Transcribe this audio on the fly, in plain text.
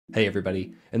Hey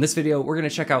everybody, in this video we're going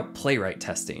to check out Playwright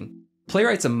testing.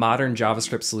 Playwright's a modern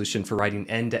JavaScript solution for writing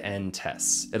end-to-end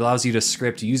tests. It allows you to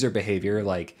script user behavior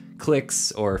like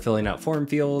clicks or filling out form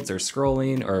fields or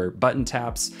scrolling or button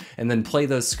taps, and then play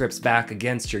those scripts back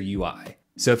against your UI.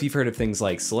 So if you've heard of things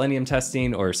like Selenium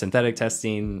testing or synthetic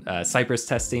testing, Cypress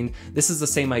testing, this is the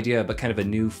same idea but kind of a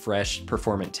new, fresh,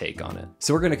 performant take on it.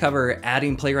 So we're going to cover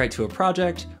adding Playwright to a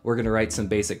project, we're going to write some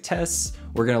basic tests,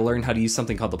 we're going to learn how to use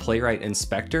something called the Playwright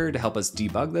Inspector to help us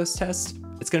debug those tests.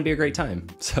 It's going to be a great time,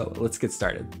 so let's get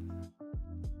started.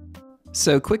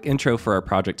 So quick intro for our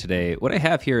project today. What I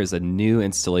have here is a new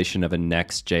installation of a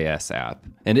Next.js app.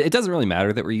 And it doesn't really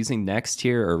matter that we're using Next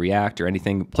here or React or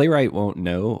anything. Playwright won't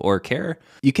know or care.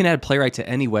 You can add Playwright to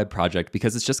any web project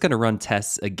because it's just going to run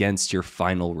tests against your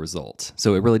final result.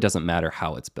 So it really doesn't matter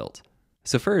how it's built.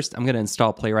 So first, I'm going to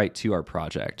install Playwright to our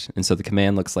project. And so the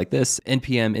command looks like this: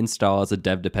 npm install as a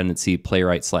dev dependency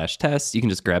playwright/test. You can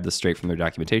just grab this straight from their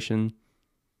documentation.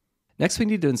 Next, we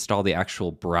need to install the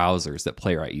actual browsers that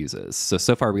Playwright uses.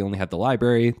 So far we only have the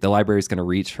library. The library is going to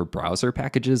reach for browser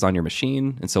packages on your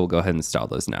machine, and so we'll go ahead and install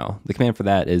those now. The command for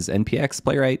that is npx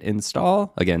playwright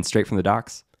install, again, straight from the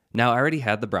docs. Now, I already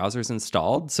had the browsers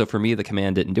installed, so for me, the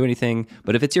command didn't do anything,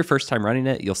 but if it's your first time running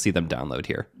it, you'll see them download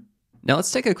here. Now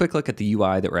let's take a quick look at the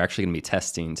UI that we're actually going to be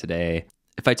testing today.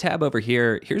 If I tab over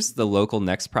here, here's the local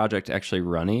Next project actually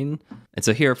running. And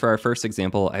so here for our first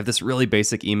example, I have this really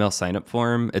basic email signup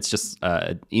form. It's just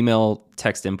an email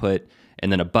text input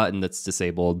and then a button that's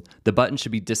disabled. The button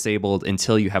should be disabled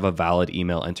until you have a valid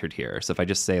email entered here. So if I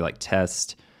just say like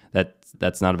test,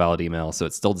 that's not a valid email, so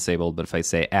it's still disabled. But if I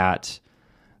say at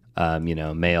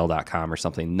mail.com or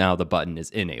something, now the button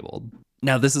is enabled.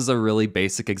 Now, this is a really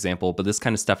basic example, but this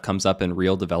kind of stuff comes up in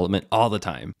real development all the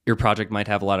time. Your project might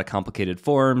have a lot of complicated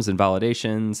forms and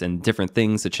validations and different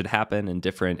things that should happen and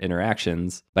different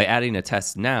interactions. By adding a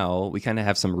test now, we kind of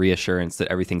have some reassurance that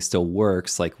everything still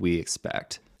works like we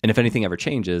expect. And if anything ever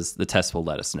changes, the test will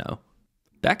let us know.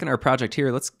 Back in our project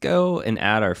here, let's go and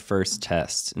add our first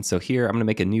test. And so here, I'm going to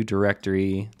make a new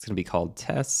directory. It's going to be called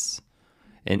tests.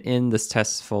 And in this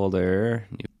test folder,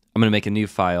 I'm going to make a new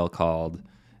file called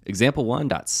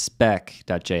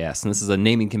example1.spec.js, and this is a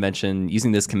naming convention.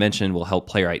 Using this convention will help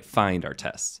Playwright find our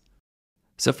tests.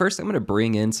 So first, I'm going to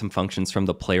bring in some functions from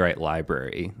the Playwright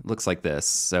library. It looks like this.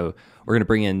 So we're going to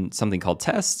bring in something called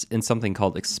test and something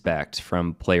called expect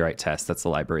from Playwright test. That's the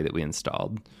library that we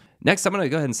installed. Next, I'm going to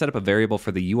go ahead and set up a variable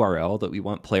for the URL that we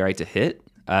want Playwright to hit.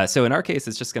 So in our case,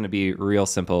 it's just going to be real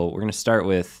simple. We're going to start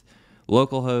with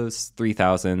localhost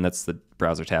 3000, that's the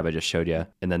browser tab I just showed you.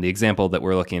 And then the example that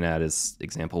we're looking at is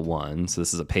example 1. So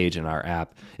this is a page in our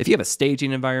app. If you have a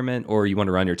staging environment or you want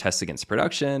to run your tests against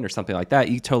production or something like that,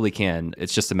 you totally can.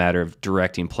 It's just a matter of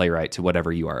directing Playwright to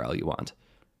whatever URL you want.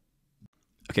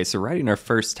 Okay, so writing our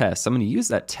first test, I'm going to use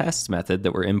that test method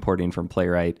that we're importing from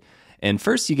Playwright. And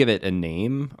first you give it a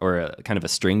name or a kind of a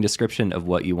string description of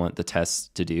what you want the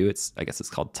test to do. I guess it's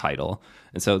called title.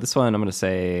 And so this one I'm going to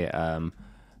say,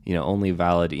 only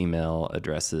valid email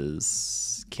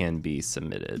addresses can be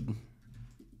submitted.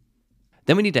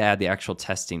 Then we need to add the actual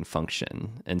testing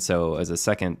function. And so as a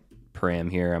second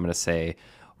param here, I'm going to say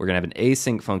we're going to have an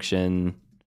async function.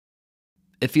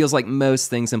 It feels like most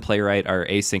things in Playwright are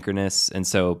asynchronous. And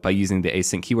so by using the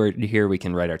async keyword here, we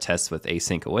can write our tests with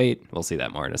async await. We'll see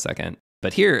that more in a second.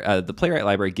 But here, the Playwright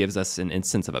library gives us an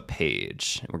instance of a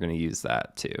page. And we're going to use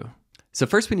that too. So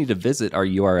first we need to visit our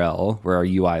URL where our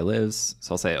UI lives.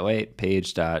 So I'll say,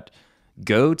 page.goto,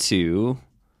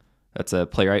 that's a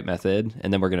Playwright method,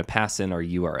 and then we're going to pass in our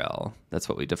URL. That's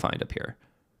what we defined up here.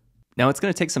 Now it's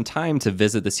going to take some time to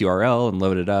visit this URL and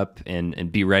load it up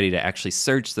and be ready to actually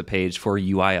search the page for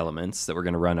UI elements that we're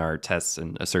going to run our tests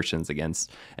and assertions against.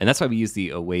 And that's why we use the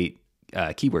await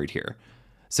keyword here.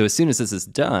 So as soon as this is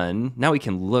done, now we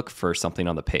can look for something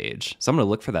on the page. So I'm going to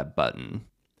look for that button.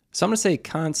 So I'm going to say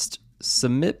const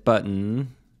submit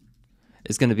button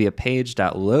is going to be a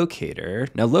page.locator.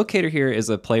 Now locator here is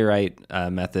a Playwright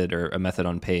method or a method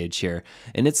on page here.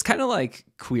 And it's kind of like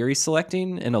query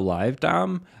selecting in a live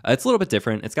DOM. It's a little bit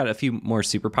different. It's got a few more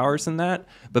superpowers than that.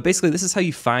 But basically this is how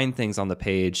you find things on the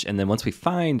page. And then once we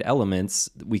find elements,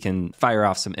 we can fire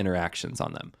off some interactions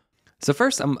on them. So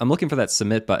first I'm looking for that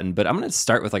submit button, but I'm going to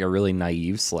start with like a really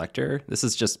naive selector. This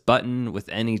is just button with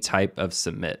any type of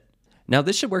submit. Now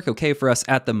this should work okay for us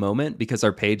at the moment because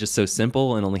our page is so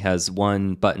simple and only has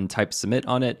one button type submit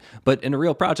on it. But in a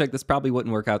real project, this probably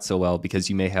wouldn't work out so well because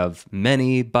you may have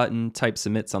many button type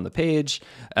submits on the page.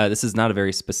 This is not a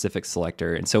very specific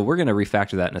selector. And so we're going to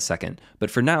refactor that in a second.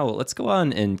 But for now, let's go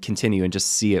on and continue and just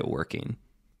see it working.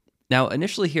 Now,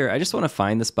 initially here, I just want to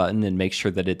find this button and make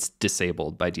sure that it's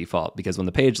disabled by default, because when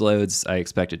the page loads, I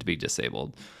expect it to be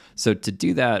disabled. So to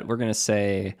do that, we're going to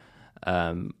say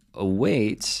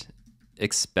await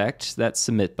expect that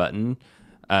submit button.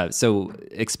 So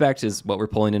expect is what we're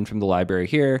pulling in from the library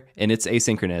here, and it's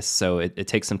asynchronous, so it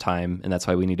takes some time, and that's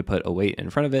why we need to put await in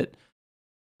front of it.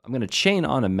 I'm going to chain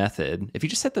on a method. If you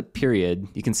just hit the period,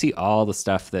 you can see all the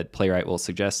stuff that Playwright will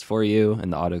suggest for you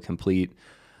and the autocomplete.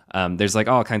 There's like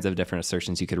all kinds of different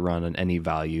assertions you could run on any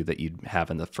value that you'd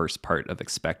have in the first part of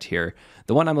expect here.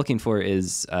 The one I'm looking for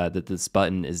is that this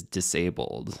button is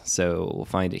disabled. So we'll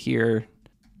find it here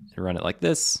and run it like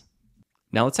this.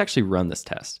 Now let's actually run this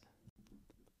test.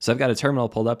 So I've got a terminal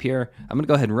pulled up here. I'm going to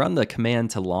go ahead and run the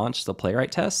command to launch the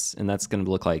Playwright test, and that's going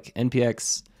to look like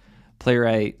npx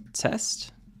playwright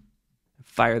test.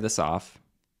 Fire this off.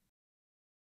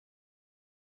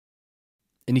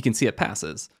 And you can see it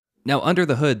passes. Now, under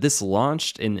the hood, this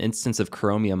launched an instance of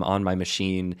Chromium on my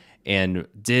machine and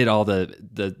did all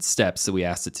the steps that we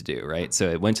asked it to do, right?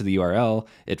 So it went to the URL,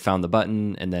 it found the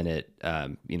button, and then it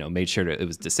made sure that it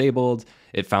was disabled.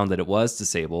 It found that it was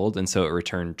disabled, and so it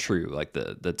returned true, like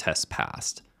the test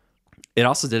passed. It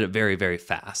also did it very, very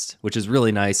fast, which is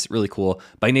really nice, really cool.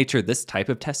 By nature, this type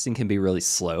of testing can be really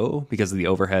slow because of the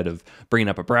overhead of bringing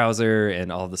up a browser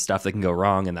and all the stuff that can go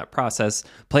wrong in that process.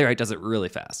 Playwright does it really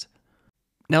fast.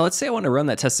 Now, let's say I want to run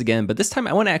that test again, but this time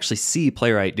I want to actually see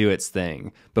Playwright do its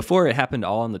thing. Before, it happened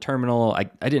all on the terminal. I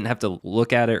didn't have to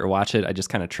look at it or watch it. I just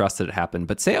kind of trusted it happened.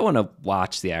 But say I want to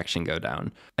watch the action go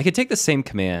down. I could take the same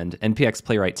command, npx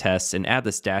playwright test, and add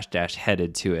this --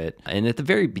 headed to it. And at the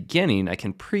very beginning, I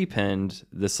can prepend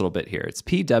this little bit here. It's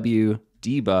pw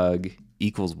debug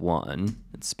equals 1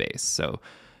 in space. So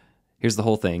here's the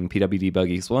whole thing. pw debug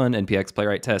equals 1, npx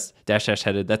playwright test, --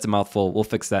 headed. That's a mouthful. We'll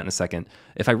fix that in a second.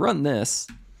 If I run this,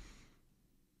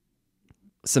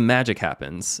 some magic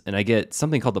happens, and I get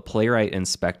something called the Playwright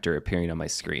Inspector appearing on my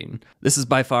screen. This is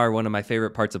by far one of my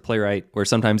favorite parts of Playwright, where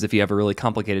sometimes if you have a really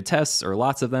complicated test or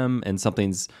lots of them and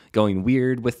something's going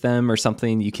weird with them or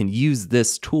something, you can use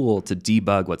this tool to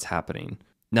debug what's happening.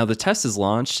 Now the test is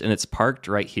launched and it's parked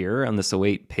right here on this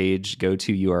await page go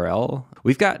to URL.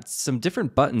 We've got some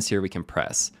different buttons here we can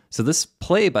press. So this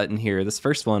play button here, this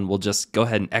first one, will just go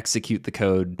ahead and execute the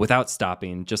code without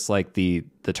stopping, just like the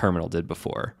terminal did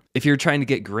before. If you're trying to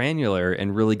get granular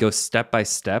and really go step by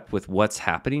step with what's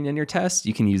happening in your test,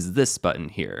 you can use this button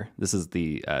here. This is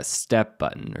the step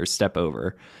button or step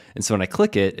over. And so when I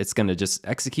click it, it's going to just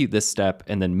execute this step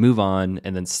and then move on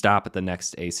and then stop at the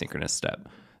next asynchronous step.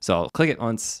 So I'll click it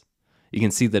once. You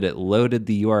can see that it loaded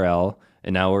the URL,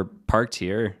 and now we're parked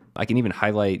here. I can even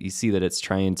highlight, you see that it's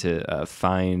trying to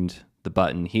find the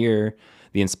button here.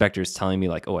 The inspector is telling me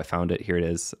like, oh, I found it, here it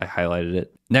is. I highlighted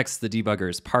it. Next, the debugger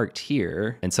is parked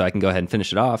here. And so I can go ahead and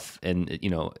finish it off, and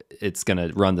it's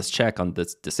gonna run this check on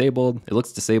this disabled. It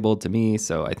looks disabled to me,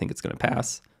 so I think it's gonna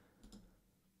pass.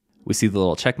 We see the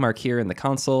little check mark here in the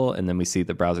console, and then we see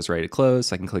the browser's ready to close.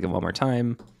 So I can click it one more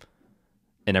time,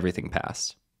 and everything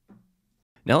passed.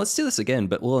 Now let's do this again,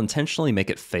 but we'll intentionally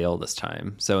make it fail this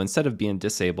time. So instead of being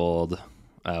disabled,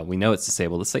 we know it's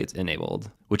disabled. Let's say it's enabled,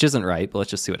 which isn't right, but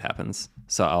let's just see what happens.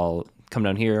 So I'll come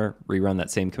down here, rerun that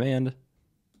same command.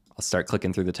 I'll start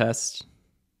clicking through the test.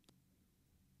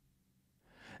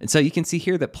 And so you can see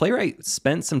here that Playwright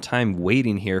spent some time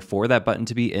waiting here for that button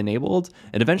to be enabled.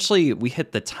 And eventually we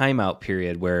hit the timeout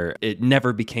period where it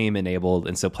never became enabled.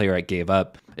 And so Playwright gave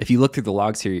up. If you look through the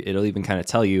logs here, it'll even kind of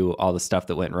tell you all the stuff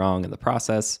that went wrong in the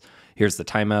process. Here's the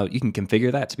timeout. You can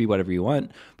configure that to be whatever you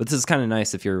want. But this is kind of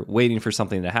nice if you're waiting for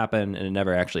something to happen and it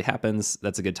never actually happens.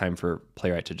 That's a good time for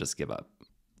Playwright to just give up.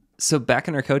 So back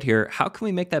in our code here, how can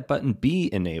we make that button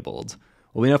be enabled?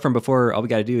 Well, we know from before, all we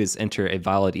got to do is enter a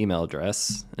valid email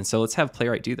address. And so let's have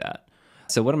Playwright do that.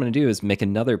 So what I'm going to do is make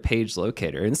another page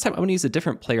locator. And this time I'm going to use a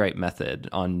different Playwright method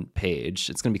on page.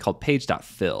 It's going to be called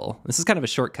page.fill. This is kind of a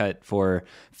shortcut for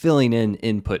filling in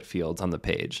input fields on the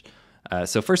page.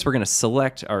 So first we're going to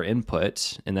select our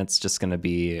input, and that's just going to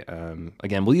be,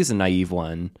 again, we'll use a naive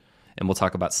one, and we'll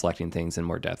talk about selecting things in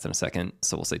more depth in a second.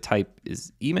 So we'll say type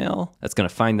is email. That's going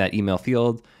to find that email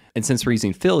field. And since we're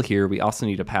using fill here, we also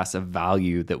need to pass a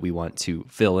value that we want to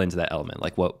fill into that element,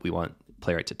 like what we want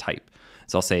Playwright to type.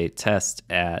 So I'll say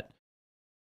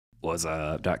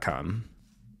test@whatsup.com.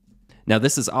 Now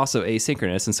this is also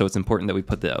asynchronous, and so it's important that we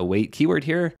put the await keyword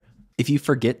here. If you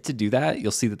forget to do that,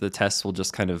 you'll see that the test will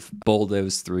just kind of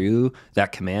bulldoze through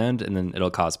that command, and then it'll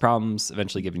cause problems,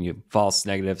 eventually giving you false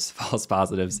negatives, false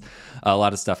positives. A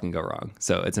lot of stuff can go wrong.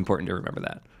 So it's important to remember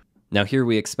that. Now here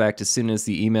we expect as soon as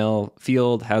the email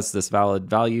field has this valid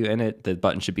value in it, the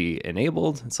button should be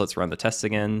enabled. So let's run the test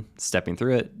again, stepping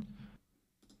through it.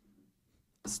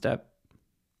 step.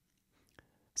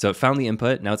 So it found the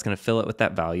input. Now it's going to fill it with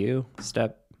that value.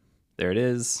 Step. There it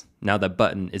is. Now that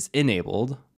button is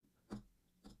enabled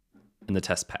and the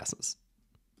test passes.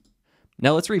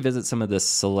 Now let's revisit some of this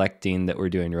selecting that we're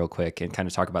doing real quick and kind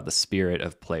of talk about the spirit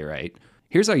of Playwright.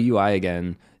 Here's our UI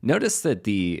again. Notice that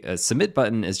the submit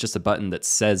button is just a button that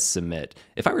says submit.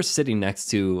 If I were sitting next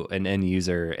to an end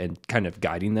user and kind of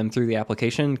guiding them through the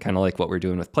application, kind of like what we're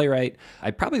doing with Playwright,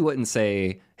 I probably wouldn't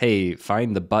say, hey,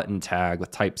 find the button tag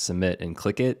with type submit and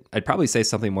click it. I'd probably say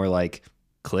something more like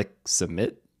click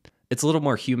submit. It's a little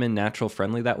more human, natural,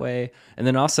 friendly that way. And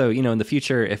then also, you know, in the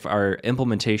future, if our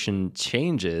implementation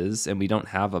changes and we don't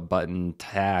have a button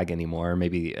tag anymore,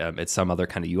 maybe it's some other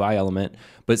kind of UI element,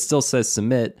 but it still says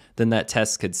submit, then that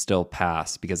test could still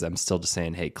pass because I'm still just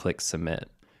saying, hey, click submit.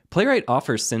 Playwright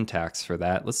offers syntax for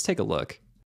that. Let's take a look.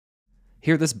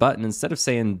 Here, this button, instead of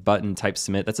saying button type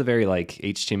submit, that's a very like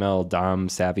HTML DOM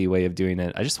savvy way of doing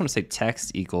it. I just want to say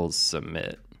text equals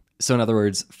submit. So in other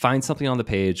words, find something on the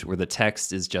page where the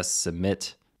text is just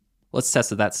submit. Let's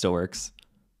test if that still works.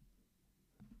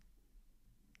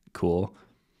 Cool.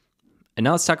 And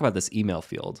now let's talk about this email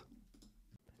field.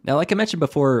 Now, like I mentioned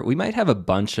before, we might have a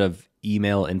bunch of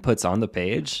email inputs on the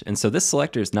page. And so this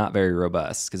selector is not very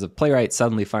robust because if Playwright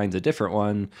suddenly finds a different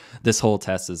one, this whole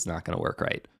test is not going to work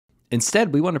right.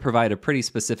 Instead, we want to provide a pretty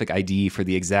specific ID for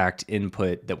the exact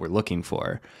input that we're looking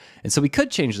for. And so we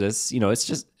could change this, it's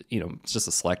just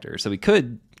a selector. So we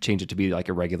could change it to be like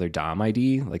a regular DOM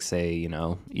ID, like say,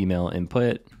 email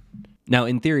input. Now,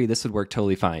 in theory, this would work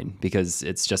totally fine because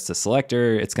it's just a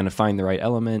selector. It's going to find the right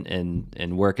element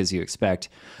and work as you expect.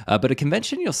 But a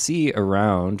convention you'll see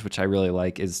around, which I really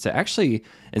like, is to actually,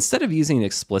 instead of using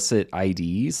explicit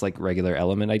IDs, like regular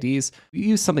element IDs, we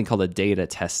use something called a data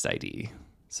test ID.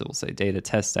 So we'll say data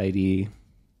test ID.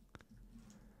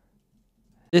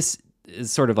 This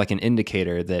is sort of like an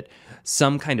indicator that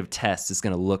some kind of test is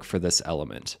going to look for this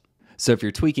element. So if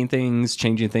you're tweaking things,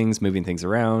 changing things, moving things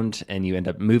around, and you end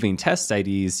up moving test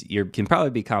IDs, you can probably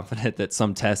be confident that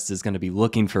some test is going to be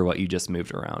looking for what you just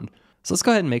moved around. So let's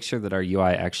go ahead and make sure that our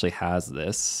UI actually has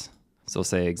this. So we'll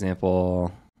say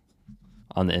example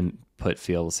on the input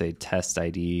field, we'll say test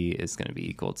ID is going to be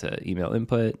equal to email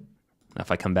input. Now,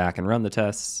 if I come back and run the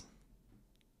tests,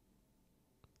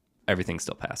 everything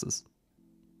still passes.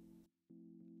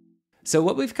 So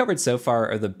what we've covered so far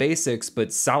are the basics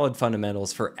but solid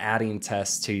fundamentals for adding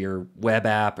tests to your web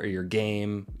app or your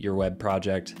game, your web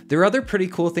project. There are other pretty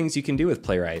cool things you can do with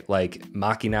Playwright, like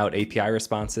mocking out API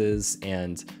responses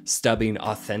and stubbing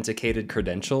authenticated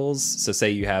credentials. So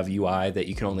say you have UI that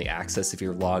you can only access if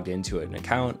you're logged into an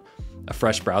account. A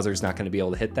fresh browser is not going to be able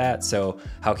to hit that, so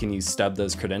how can you stub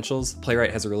those credentials?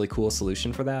 Playwright has a really cool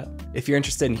solution for that. If you're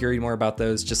interested in hearing more about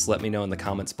those, just let me know in the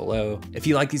comments below. If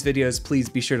you like these videos, please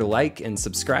be sure to like and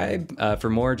subscribe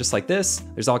for more just like this.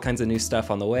 There's all kinds of new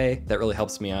stuff on the way. That really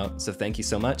helps me out, so thank you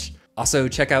so much. Also,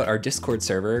 check out our Discord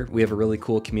server. We have a really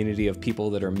cool community of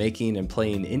people that are making and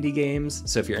playing indie games,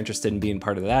 so if you're interested in being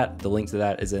part of that, the link to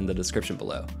that is in the description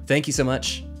below. Thank you so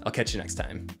much. I'll catch you next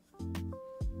time.